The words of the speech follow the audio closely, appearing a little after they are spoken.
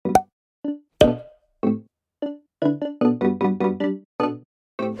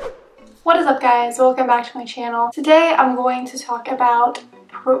What is up, guys? Welcome back to my channel. Today I'm going to talk about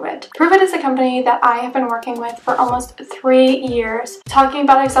Pruvit. Pruvit is a company that I have been working with for almost 3 years, talking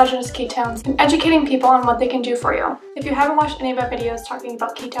about exogenous ketones and educating people on what they can do for you. If you haven't watched any of my videos talking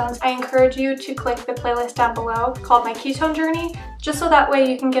about ketones, I encourage you to click the playlist down below called My Ketone Journey, just so that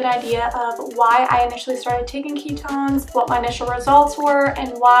way you can get an idea of why I initially started taking ketones, what my initial results were,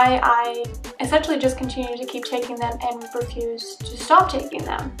 and why I essentially just continue to keep taking them and refuse to stop taking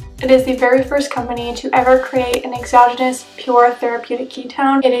them. It is the very first company to ever create an exogenous pure therapeutic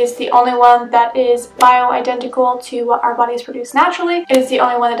ketone. It is the only one that is bio-identical to what our bodies produce naturally. It is the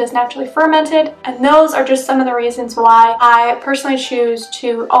only one that is naturally fermented, and those are just some of the reasons why I personally choose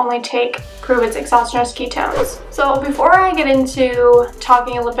to only take Pruvit's exogenous ketones. So before I get into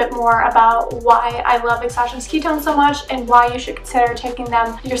talking a little bit more about why I love exogenous ketones so much and why you should consider taking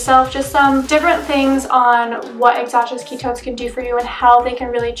them yourself, just some different things on what exogenous ketones can do for you and how they can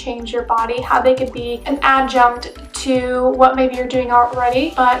really change your body, how they could be an adjunct to what maybe you're doing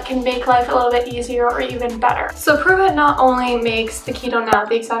already, but can make life a little bit easier or even better. So Pruvit not only makes the Keto Now,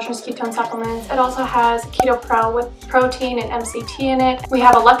 the exogenous ketone supplements, it also has Keto Pro with protein and MCT in it. We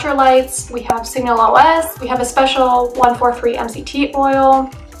have electrolytes, we have Signal OS, we have a special 143 MCT oil,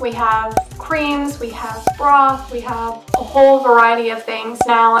 we have creams, we have broth, we have a whole variety of things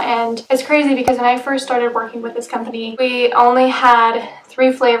now. And it's crazy because when I first started working with this company, we only had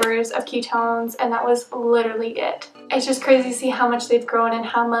 3 flavors of ketones, and that was literally it. It's just crazy to see how much they've grown and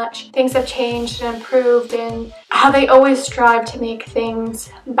how much things have changed and improved and how they always strive to make things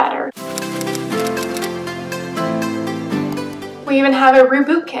better. We even have a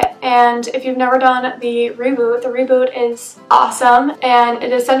reboot kit, and if you've never done the reboot is awesome, and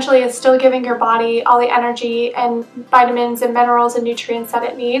it essentially is still giving your body all the energy and vitamins and minerals and nutrients that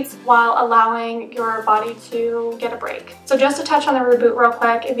it needs while allowing your body to get a break. So just to touch on the reboot real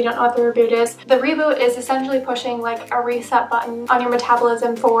quick, if you don't know what the reboot is essentially pushing like a reset button on your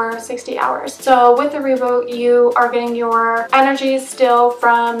metabolism for 60 hours. So with the reboot, you are getting your energy still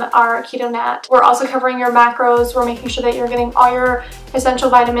from our Keto Nat. We're also covering your macros. We're making sure that you're getting all your essential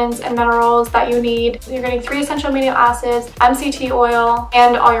vitamins and minerals that you need. You're getting 3 essential amino acids, MCT oil,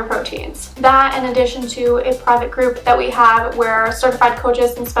 and all your proteins. That in addition to a private group that we have where certified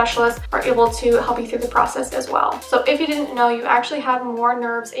coaches and specialists are able to help you through the process as well. So if you didn't know, you actually have more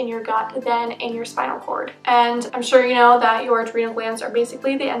nerves in your gut than in your spinal cord. And I'm sure you know that your adrenal glands are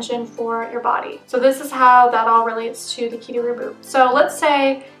basically the engine for your body. So this is how that all relates to the Keto Reboot. So let's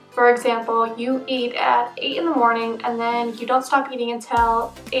say, for example, you eat at 8 in the morning and then you don't stop eating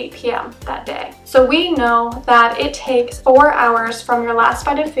until 8 p.m. that day. So we know that it takes 4 hours from your last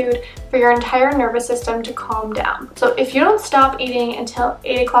bite of food for your entire nervous system to calm down. So if you don't stop eating until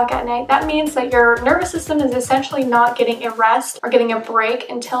 8 o'clock at night, that means that your nervous system is essentially not getting a rest or getting a break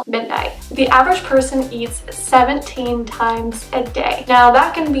until midnight. The average person eats 17 times a day. Now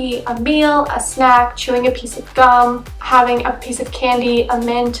that can be a meal, a snack, chewing a piece of gum, having a piece of candy, a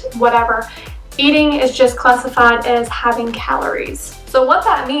mint, whatever. Eating is just classified as having calories. So what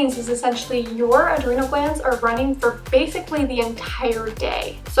that means is essentially your adrenal glands are running for basically the entire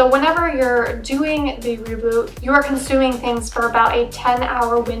day. So whenever you're doing the reboot, you are consuming things for about a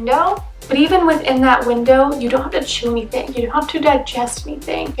 10-hour window. But even within that window, you don't have to chew anything. You don't have to digest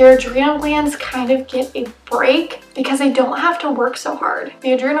anything. Your adrenal glands kind of get a break because they don't have to work so hard.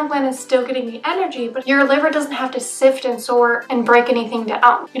 The adrenal gland is still getting the energy, but your liver doesn't have to sift and sort and break anything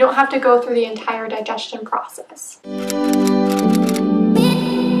down. You don't have to go through the entire digestion process.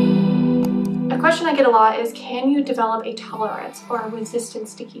 A question I get a lot is, can you develop a tolerance or a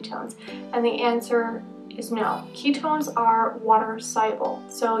resistance to ketones? And the answer is no. Ketones are water soluble,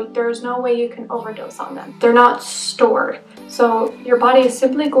 so there's no way you can overdose on them. They're not stored, so your body is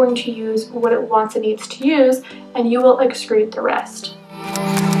simply going to use what it wants and needs to use, and you will excrete the rest.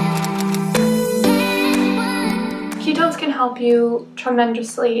 Ketones can help you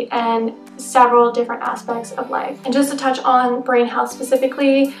tremendously in several different aspects of life. And just to touch on brain health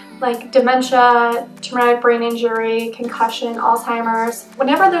specifically, like dementia, traumatic brain injury, concussion, Alzheimer's.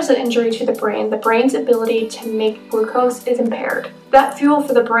 Whenever there's an injury to the brain's ability to make glucose is impaired. That fuel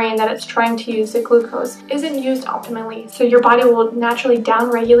for the brain that it's trying to use, the glucose, isn't used optimally, so your body will naturally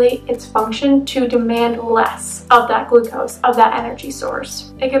downregulate its function to demand less of that glucose, of that energy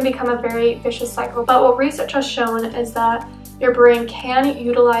source. It can become a very vicious cycle, but what research has shown is that your brain can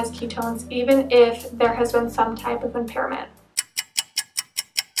utilize ketones even if there has been some type of impairment.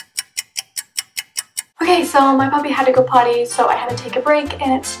 Okay, so my puppy had to go potty, so I had to take a break,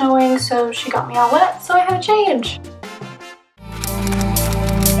 and it's snowing, so she got me all wet, so I had to change.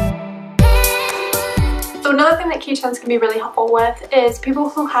 So another thing that ketones can be really helpful with is people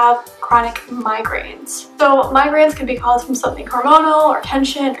who have chronic migraines. So migraines can be caused from something hormonal or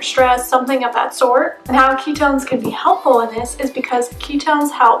tension or stress, something of that sort. And how ketones can be helpful in this is because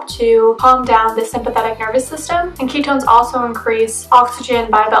ketones help to calm down the sympathetic nervous system, and ketones also increase oxygen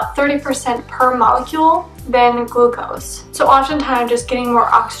by about 30% per molecule than glucose. So oftentimes just getting more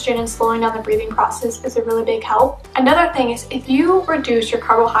oxygen and slowing down the breathing process is a really big help. Another thing is if you reduce your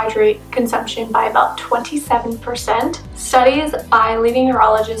carbohydrate consumption by about 27%, studies by leading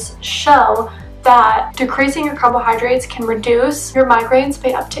neurologists show that decreasing your carbohydrates can reduce your migraines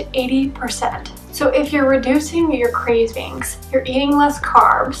by up to 80%. So if you're reducing your cravings, you're eating less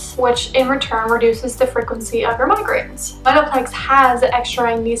carbs, which in return reduces the frequency of your migraines. Vitaplex has extra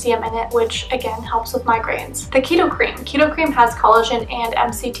magnesium in it, which again helps with migraines. The Keto Cream has collagen and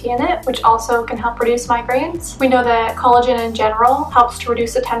MCT in it, which also can help reduce migraines. We know that collagen in general helps to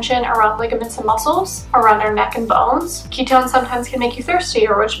reduce the tension around ligaments and muscles, around our neck and bones. Ketones sometimes can make you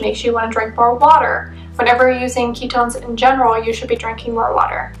thirstier, which makes you want to drink more water. Whenever you're using ketones in general, you should be drinking more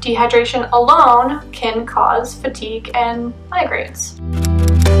water. Dehydration alone can cause fatigue and migraines.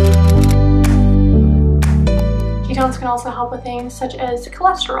 Ketones can also help with things such as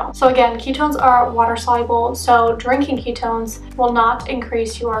cholesterol. So again, ketones are water soluble, so drinking ketones will not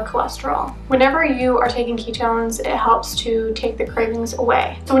increase your cholesterol. Whenever you are taking ketones, it helps to take the cravings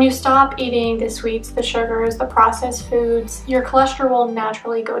away. So when you stop eating the sweets, the sugars, the processed foods, your cholesterol will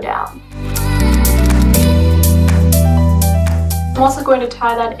naturally go down. I'm also going to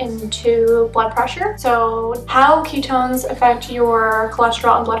tie that into blood pressure. So how ketones affect your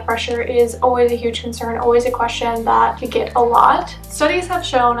cholesterol and blood pressure is always a huge concern, always a question that you get a lot. Studies have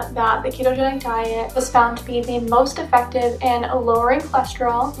shown that the ketogenic diet was found to be the most effective in lowering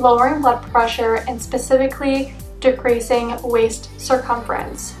cholesterol, lowering blood pressure, and specifically decreasing waist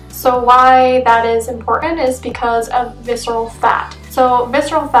circumference. So why that is important is because of visceral fat. So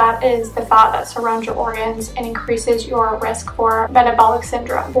visceral fat is the fat that surrounds your organs and increases your risk for metabolic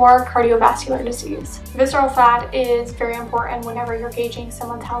syndrome or cardiovascular disease. Visceral fat is very important whenever you're gauging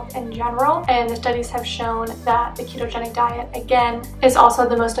someone's health in general, and the studies have shown that the ketogenic diet, again, is also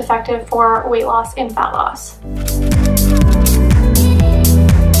the most effective for weight loss and fat loss.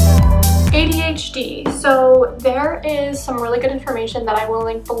 ADHD. So there is some really good information that I will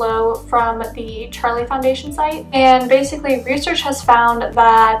link below from the Charlie Foundation site. And basically research has found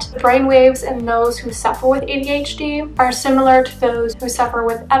that the brain waves in those who suffer with ADHD are similar to those who suffer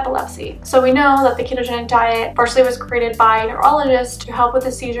with epilepsy. So we know that the ketogenic diet partially was created by neurologists to help with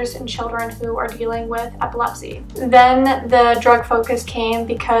the seizures in children who are dealing with epilepsy. Then the drug focus came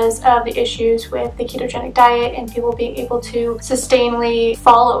because of the issues with the ketogenic diet and people being able to sustainably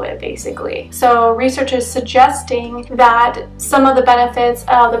follow it, basically. So research is suggesting that some of the benefits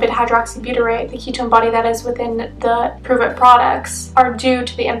of the beta-hydroxybutyrate, the ketone body that is within the Pruvit products, are due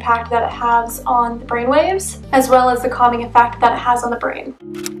to the impact that it has on the brain waves, as well as the calming effect that it has on the brain.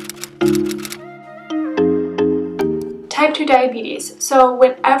 Type 2 diabetes. So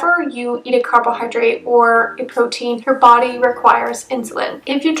whenever you eat a carbohydrate or a protein, your body requires insulin.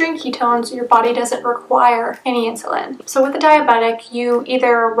 If you drink ketones, your body doesn't require any insulin. So with a diabetic, you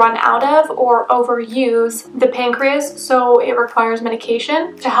either run out of or overuse the pancreas, so it requires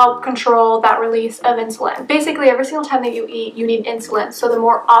medication to help control that release of insulin. Basically, every single time that you eat, you need insulin. So the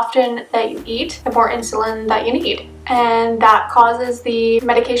more often that you eat, the more insulin that you need. And that causes the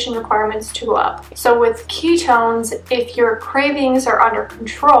medication requirements to go up. So with ketones, if your cravings are under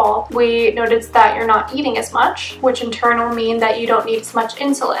control, we noticed that you're not eating as much, which in turn will mean that you don't need as much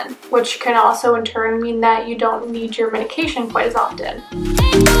insulin, which can also in turn mean that you don't need your medication quite as often.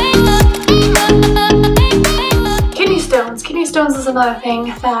 Kidney stones is another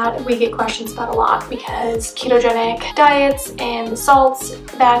thing that we get questions about a lot because ketogenic diets and salts,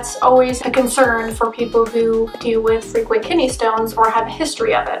 that's always a concern for people who deal with frequent kidney stones or have a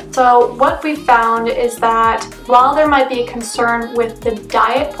history of it. So what we found is that while there might be a concern with the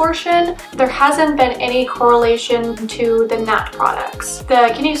diet portion, there hasn't been any correlation to the NAT products.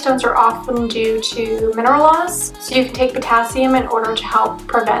 The kidney stones are often due to mineral loss, so you can take potassium in order to help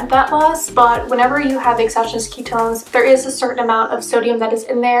prevent that loss, but whenever you have exogenous ketones, there is a certain amount of sodium that is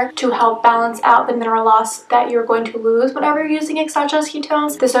in there to help balance out the mineral loss that you're going to lose whenever you're using exogenous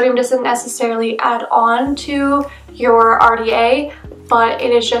ketones. The sodium doesn't necessarily add on to your RDA, but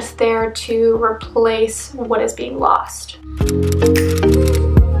it is just there to replace what is being lost.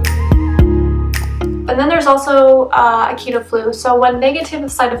 And then there's also a keto flu. So one negative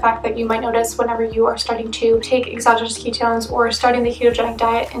side effect that you might notice whenever you are starting to take exogenous ketones or starting the ketogenic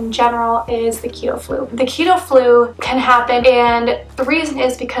diet in general is the keto flu. The keto flu can happen, and the reason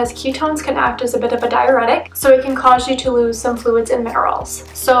is because ketones can act as a bit of a diuretic, so it can cause you to lose some fluids and minerals.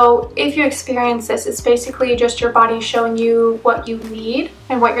 So if you experience this, it's basically just your body showing you what you need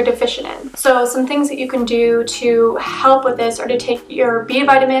and what you're deficient in. So some things that you can do to help with this are to take your B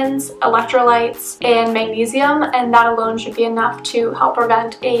vitamins, electrolytes, and magnesium, and that alone should be enough to help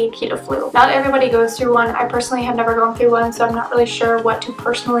prevent a keto flu. Not everybody goes through one. I personally have never gone through one, so I'm not really sure what to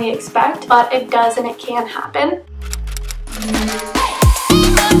personally expect, but it does and it can happen.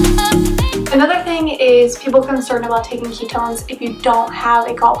 Another thing is people concerned about taking ketones if you don't have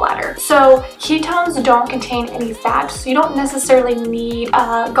a gallbladder. So ketones don't contain any fat, so you don't necessarily need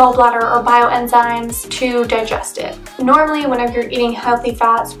a gallbladder or bioenzymes to digest it. Normally, whenever you're eating healthy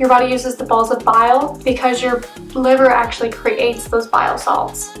fats, your body uses the balls of bile because your liver actually creates those bile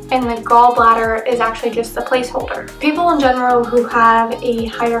salts, and the gallbladder is actually just the placeholder. People in general who have a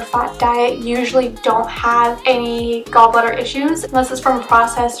higher fat diet usually don't have any gallbladder issues unless it's from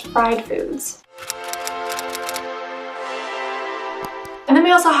processed fried foods. And then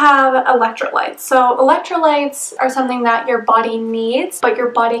we also have electrolytes. So electrolytes are something that your body needs, but your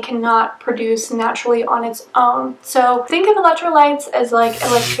body cannot produce naturally on its own. So think of electrolytes as like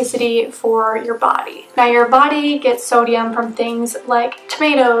electricity for your body. Now your body gets sodium from things like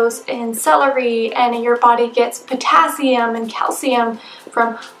tomatoes and celery, and your body gets potassium and calcium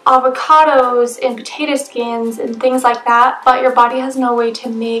from avocados and potato skins and things like that, but your body has no way to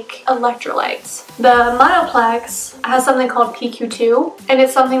make electrolytes. The myoplex has something called PQ2, and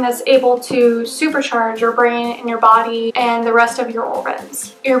it's something that's able to supercharge your brain and your body and the rest of your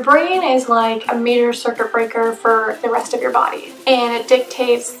organs. Your brain is like a major circuit breaker for the rest of your body, and it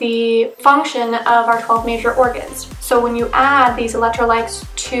dictates the function of our 12 major organs. So when you add these electrolytes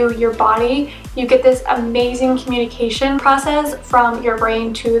to your body, you get this amazing communication process from your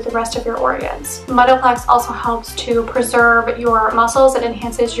brain to the rest of your organs. Myoplex also helps to preserve your muscles. It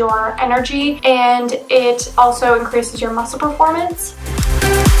enhances your energy, and it also increases your muscle performance.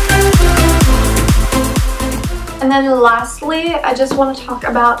 And then lastly, I just want to talk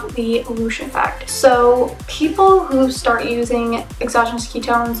about the whoosh effect. So people who start using exogenous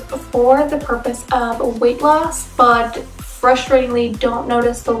ketones for the purpose of weight loss, but frustratingly don't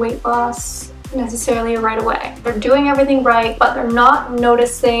notice the weight loss necessarily right away. They're doing everything right, but they're not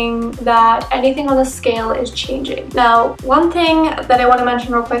noticing that anything on the scale is changing. Now, one thing that I want to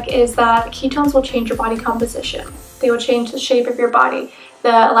mention real quick is that ketones will change your body composition. They will change the shape of your body, the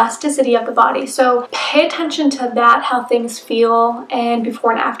elasticity of the body. So pay attention to that, how things feel, and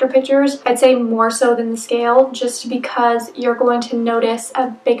before and after pictures. I'd say more so than the scale, just because you're going to notice a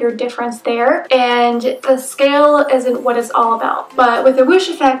bigger difference there, and the scale isn't what it's all about. But with the whoosh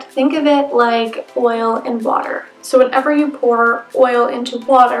effect, think of it like oil and water. So whenever you pour oil into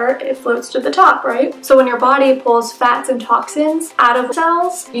water, it floats to the top, right? So when your body pulls fats and toxins out of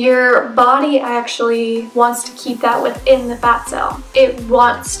cells, your body actually wants to keep that within the fat cell. It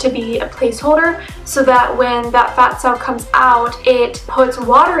wants to be a placeholder so that when that fat cell comes out, it puts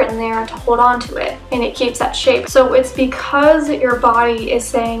water in there to hold on to it, and it keeps that shape. So it's because your body is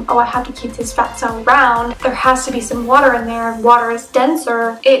saying, oh, I have to keep this fat cell round, there has to be some water in there, and water is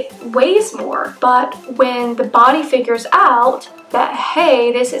denser, it weighs more. But when the body figures out that,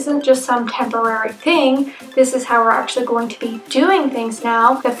 hey, this isn't just some temporary thing, this is how we're actually going to be doing things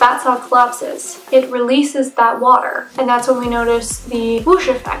now, the fat cell collapses. It releases that water, and that's when we notice the whoosh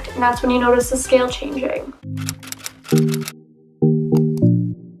effect, and that's when you notice the scale changing.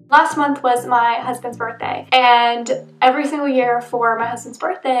 Last month was my husband's birthday, and every single year for my husband's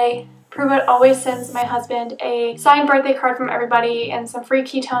birthday, Pruvit always sends my husband a signed birthday card from everybody and some free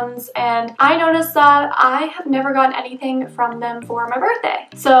ketones, and I noticed that I have never gotten anything from them for my birthday.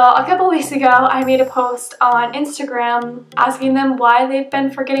 So a couple weeks ago, I made a post on Instagram asking them why they've been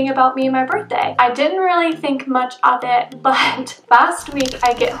forgetting about me and my birthday. I didn't really think much of it, but last week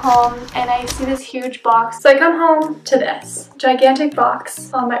I get home and I see this huge box. So I come home to this gigantic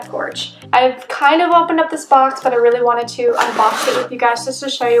box on my porch. I've kind of opened up this box, but I really wanted to unbox it with you guys just to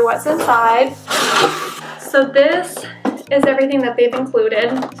show you what's inside. So this is everything that they've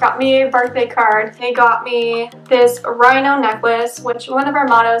included. Got me a birthday card. They got me this rhino necklace, which one of our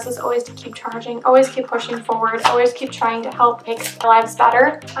mottos is always to keep charging, always keep pushing forward, always keep trying to help make our lives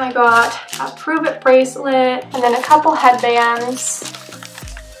better. I got a Pruvit bracelet, and then a couple headbands,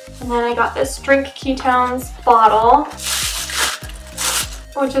 and then I got this drink ketones bottle,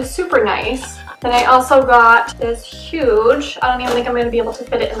 which is super nice. Then I also got this huge, I don't even think I'm going to be able to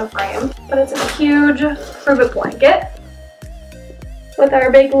fit it in the frame, but it's a huge Pruvit blanket with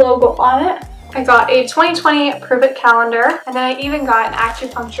our big logo on it. I got a 2020 Pruvit calendar, and then I even got an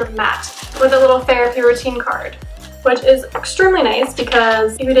acupuncture mat with a little therapy routine card, which is extremely nice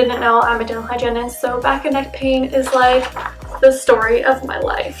because if you didn't know, I'm a dental hygienist, so back and neck pain is like the story of my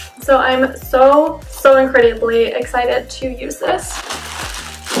life. So I'm so incredibly excited to use this.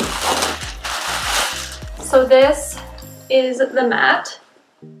 So this is the mat,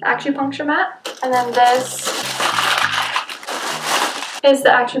 the acupuncture mat, and then this is the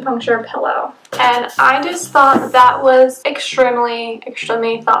acupuncture pillow. And I just thought that was extremely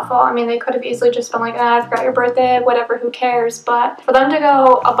thoughtful. I mean, they could have easily just been like, I forgot your birthday, whatever, who cares? But for them to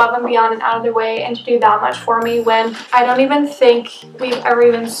go above and beyond and out of their way and to do that much for me when I don't even think we've ever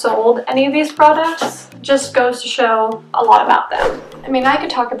even sold any of these products just goes to show a lot about them. I mean, I could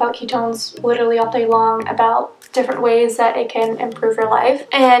talk about ketones literally all day long, about different ways that it can improve your life.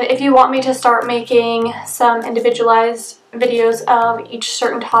 And if you want me to start making some individualized videos of each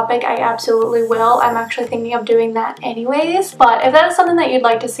certain topic, I absolutely will. I'm actually thinking of doing that anyways. But if that is something that you'd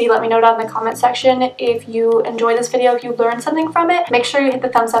like to see, let me know down in the comment section. If you enjoy this video, if you learned something from it, make sure you hit the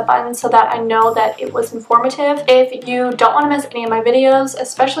thumbs up button so that I know that it was informative. If you don't want to miss any of my videos,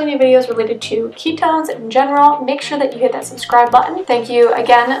 especially any videos related to ketones in general, make sure that you hit that subscribe button. Thank you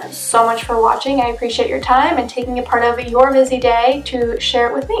again so much for watching. I appreciate your time and taking a part of your busy day to share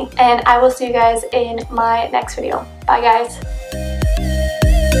it with me. And I will see you guys in my next video. Bye guys.